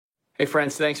Hey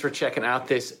friends, thanks for checking out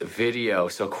this video.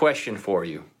 So question for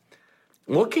you.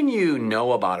 What can you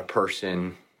know about a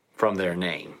person from their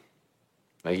name?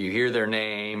 Like you hear their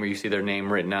name or you see their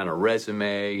name written on a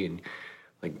resume and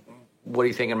like, what are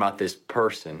you thinking about this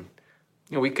person?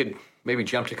 You know, we could maybe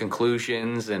jump to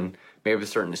conclusions and maybe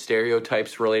certain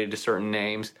stereotypes related to certain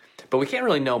names, but we can't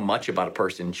really know much about a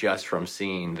person just from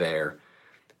seeing their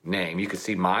name. You could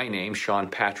see my name, Sean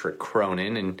Patrick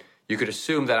Cronin, and you could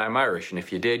assume that I'm Irish, and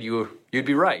if you did, you'd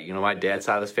be right. You know, my dad's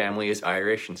side of his family is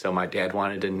Irish, and so my dad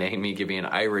wanted to name me, give me an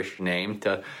Irish name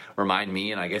to remind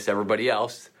me, and I guess everybody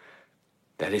else,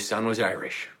 that his son was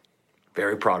Irish.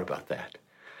 Very proud about that.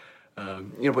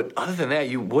 But other than that,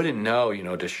 you wouldn't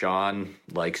know, does Sean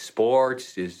like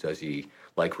sports? Does he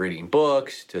like reading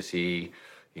books? Does he,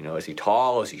 is he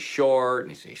tall? Is he short?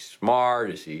 Is he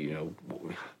smart? Is he,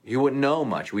 you wouldn't know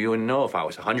much. We wouldn't know if I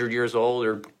was 100 years old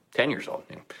or 10 years old.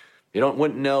 You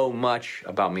wouldn't know much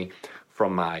about me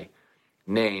from my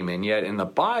name. And yet in the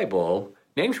Bible,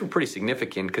 names were pretty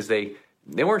significant because they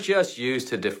weren't just used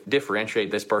to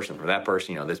differentiate this person from that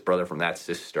person, this brother from that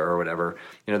sister or whatever.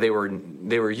 They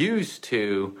were used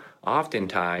to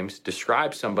oftentimes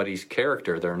describe somebody's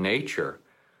character, their nature.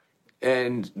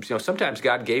 And sometimes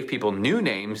God gave people new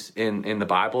names in the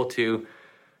Bible to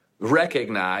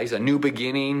recognize a new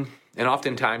beginning and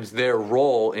oftentimes their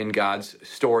role in God's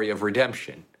story of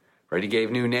redemption. Right? He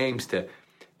gave new names to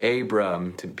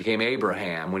Abram, became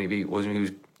Abraham when he was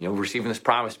receiving this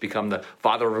promise to become the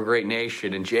father of a great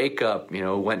nation. And Jacob,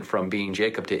 went from being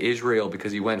Jacob to Israel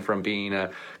because he went from being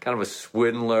a kind of a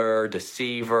swindler,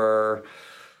 deceiver,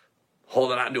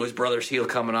 holding on to his brother's heel,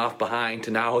 coming off behind,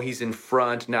 to now he's in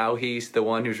front. Now he's the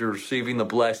one who's receiving the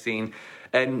blessing.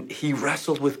 And he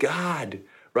wrestled with God,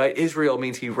 right? Israel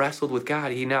means he wrestled with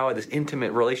God. He now had this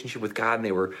intimate relationship with God, and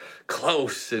they were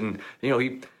close. And,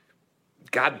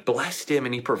 God blessed him,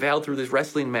 and he prevailed through this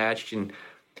wrestling match. And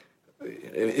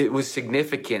it was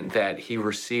significant that he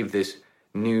received this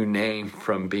new name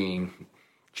from being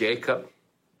Jacob,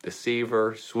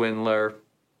 deceiver, swindler,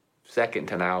 second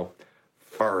to now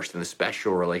first in the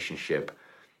special relationship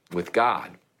with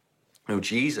God.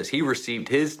 Jesus, he received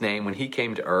his name when he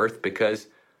came to earth because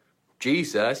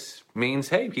Jesus means,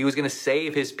 hey, he was going to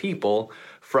save his people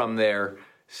from their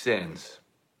sins.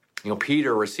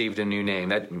 Peter received a new name.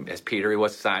 That, as Peter, he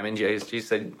was Simon. Jesus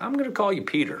said, I'm going to call you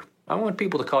Peter. I want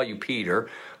people to call you Peter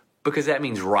because that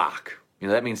means rock.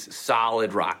 That means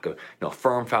solid rock, a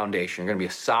firm foundation. You're going to be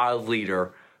a solid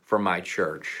leader for my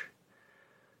church.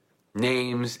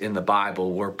 Names in the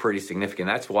Bible were pretty significant.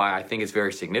 That's why I think it's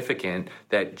very significant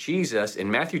that Jesus, in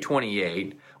Matthew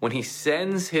 28, when he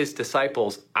sends his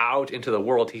disciples out into the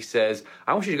world, he says,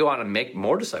 I want you to go out and make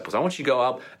more disciples. I want you to go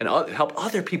out and help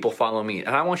other people follow me.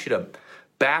 And I want you to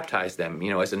baptize them,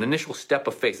 as an initial step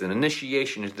of faith, an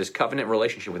initiation into this covenant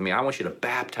relationship with me. I want you to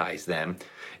baptize them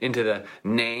into the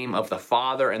name of the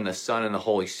Father and the Son and the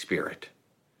Holy Spirit.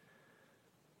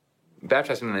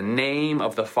 Baptize them in the name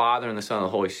of the Father and the Son and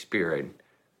the Holy Spirit.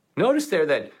 Notice there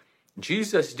that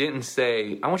Jesus didn't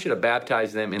say, I want you to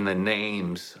baptize them in the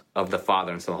names of the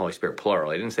Father and Son and the Holy Spirit,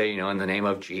 plural. He didn't say, in the name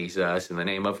of Jesus, in the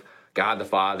name of God the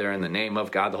Father, in the name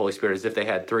of God the Holy Spirit, as if they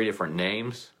had three different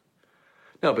names.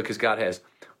 No, because God has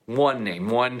one name,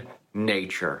 one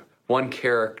nature, one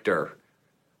character.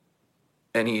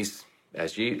 And he's,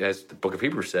 as the book of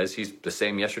Hebrews says, he's the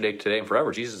same yesterday, today, and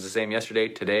forever. Jesus is the same yesterday,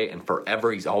 today, and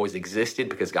forever. He's always existed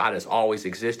because God has always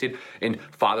existed in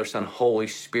Father, Son, Holy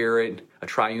Spirit, a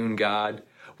triune God,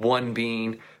 one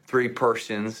being, three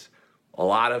persons. A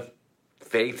lot of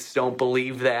faiths don't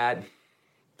believe that.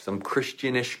 Some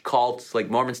Christianish cults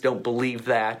like Mormons don't believe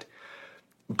that.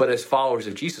 But as followers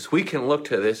of Jesus, we can look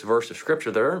to this verse of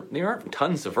Scripture. There aren't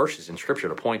tons of verses in Scripture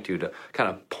to point to kind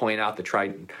of point out the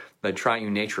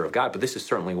triune nature of God, but this is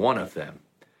certainly one of them.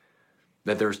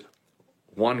 That there's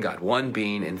one God, one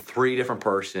being in three different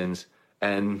persons,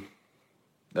 and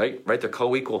they're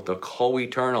co-equal, they're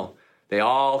co-eternal. They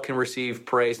all can receive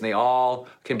praise, and they all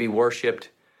can be worshipped,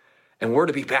 and we're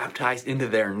to be baptized into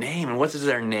their name. And what is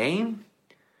their name?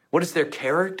 What is their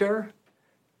character?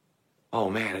 Oh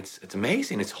man, it's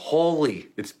amazing. It's holy,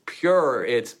 it's pure,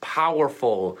 it's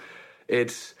powerful,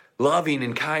 it's loving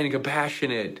and kind and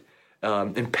compassionate,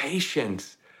 and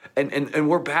patient. And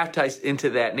we're baptized into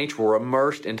that nature. We're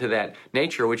immersed into that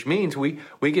nature, which means we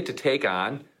get to take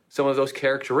on some of those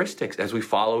characteristics as we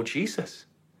follow Jesus.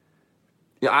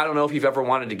 I don't know if you've ever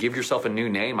wanted to give yourself a new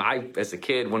name. As a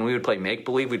kid, when we would play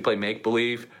make-believe, we'd play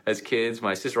make-believe as kids.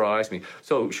 My sister always asked me,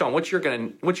 so Sean, what's your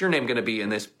name going to be in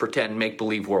this pretend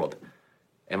make-believe world?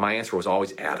 And my answer was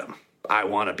always Adam. I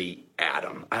want to be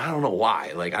Adam. I don't know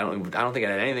why. I don't think it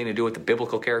had anything to do with the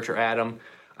biblical character Adam.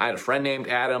 I had a friend named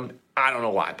Adam. I don't know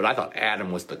why, but I thought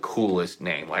Adam was the coolest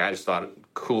name. Like, I just thought it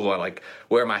cool. I like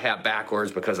wear my hat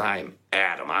backwards because I'm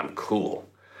Adam. I'm cool.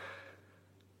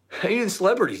 Even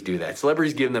celebrities do that.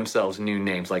 Celebrities give themselves new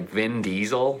names, like Vin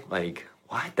Diesel. Like,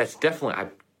 what? That's definitely, I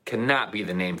cannot be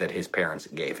the name that his parents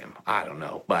gave him. I don't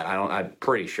know, but I'm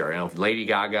pretty sure. You know, Lady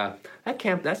Gaga,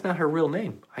 that's not her real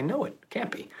name. I know it. Can't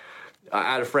be. I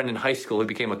had a friend in high school who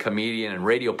became a comedian and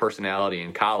radio personality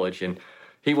in college, and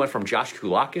he went from Josh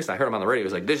Koulakis. I heard him on the radio. He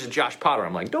was like, "This is Josh Potter."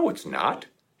 I'm like, "No, it's not.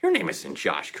 Your name isn't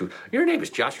Josh Koulakis. Your name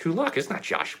is Josh Koulakis, not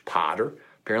Josh Potter."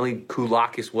 Apparently,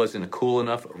 Koulakis wasn't a cool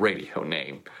enough radio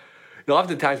name. You know,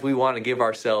 oftentimes we want to give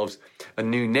ourselves a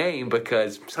new name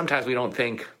because sometimes we don't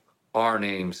think our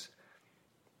names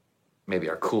maybe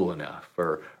are cool enough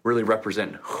or really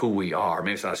represent who we are.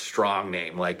 Maybe it's not a strong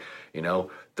name like, you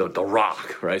know, the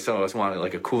Rock, right? Some of us want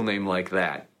like a cool name like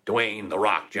that. Dwayne The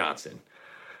Rock Johnson.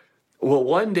 Well,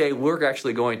 one day we're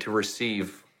actually going to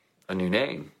receive a new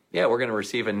name. Yeah, we're going to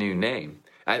receive a new name.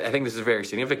 I think this is very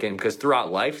significant because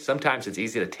throughout life, sometimes it's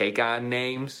easy to take on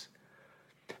names.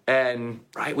 And,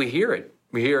 right, we hear it.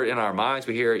 We hear it in our minds.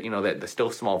 We hear it, you know, that the still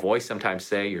small voice sometimes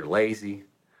say you're lazy,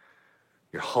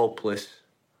 you're hopeless,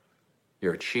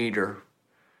 you're a cheater,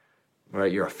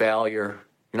 right? You're a failure,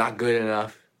 you're not good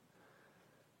enough.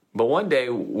 But one day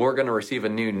we're going to receive a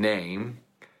new name,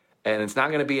 and it's not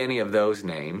going to be any of those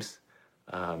names.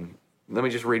 Let me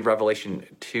just read Revelation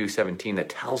 2:17 that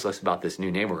tells us about this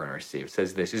new name we're going to receive. It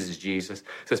says this is Jesus.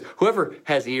 It says, "Whoever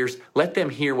has ears, let them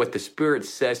hear what the Spirit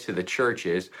says to the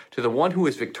churches. To the one who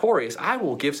is victorious, I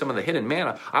will give some of the hidden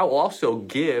manna. I will also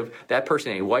give that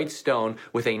person a white stone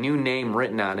with a new name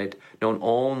written on it, known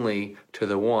only to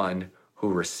the one who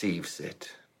receives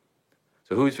it."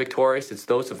 So who's victorious? It's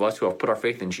those of us who have put our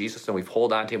faith in Jesus and we've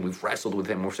held on to him. We've wrestled with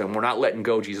him. We're saying, we're not letting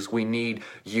go, Jesus. We need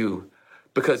you.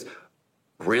 Because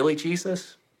really,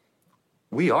 Jesus,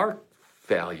 we are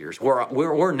failures.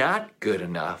 We're not good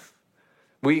enough.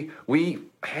 We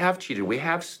have cheated. We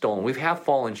have stolen. We have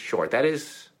fallen short. That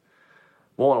is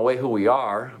blowing away who we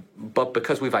are. But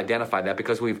because we've identified that,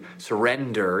 because we've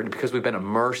surrendered, because we've been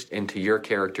immersed into your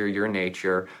character, your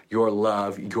nature, your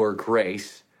love, your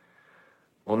grace,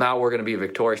 well, now we're going to be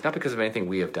victorious, not because of anything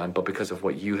we have done, but because of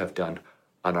what you have done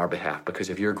on our behalf,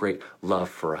 because of your great love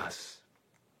for us.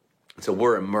 So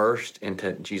we're immersed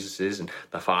into Jesus's and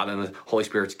the Father and the Holy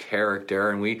Spirit's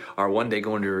character, and we are one day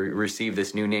going to receive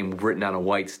this new name written on a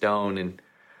white stone, and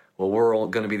well, we're all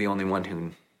going to be the only one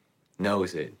who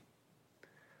knows it.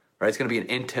 Right? It's going to be an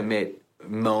intimate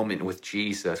moment with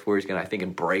Jesus where he's going to, I think,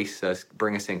 embrace us,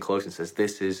 bring us in close and says,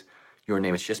 "This is your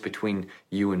name. It's just between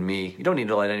you and me. You don't need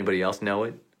to let anybody else know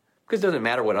it because it doesn't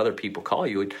matter what other people call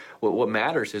you. What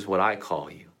matters is what I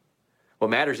call you. What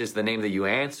matters is the name that you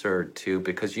answer to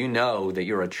because you know that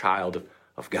you're a child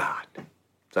of God."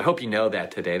 So I hope you know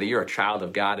that today, that you're a child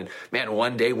of God. And man,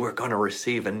 one day we're going to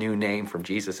receive a new name from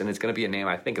Jesus. And it's going to be a name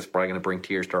I think is probably going to bring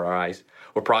tears to our eyes.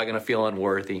 We're probably going to feel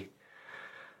unworthy.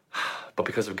 But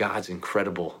because of God's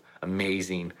incredible,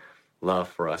 amazing love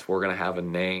for us, we're going to have a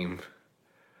name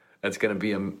that's going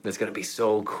to be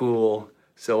so cool,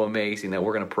 so amazing that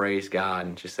we're going to praise God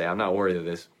and just say, "I'm not worthy of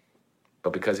this.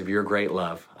 But because of your great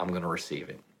love, I'm going to receive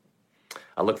it."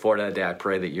 I look forward to that day. I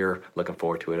pray that you're looking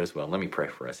forward to it as well. Let me pray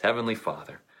for us. Heavenly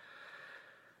Father,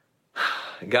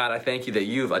 God, I thank you that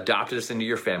you've adopted us into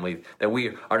your family, that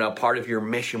we are now part of your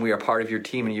mission. We are part of your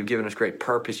team, and you've given us great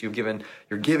purpose. You're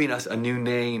giving us a new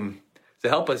name. So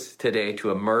help us today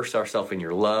to immerse ourselves in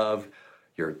your love,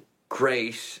 your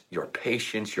grace, your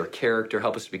patience, your character.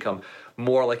 Help us to become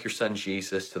more like your son,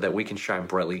 Jesus, so that we can shine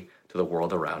brightly to the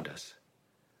world around us.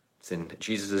 It's in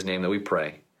Jesus' name that we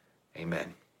pray.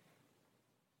 Amen.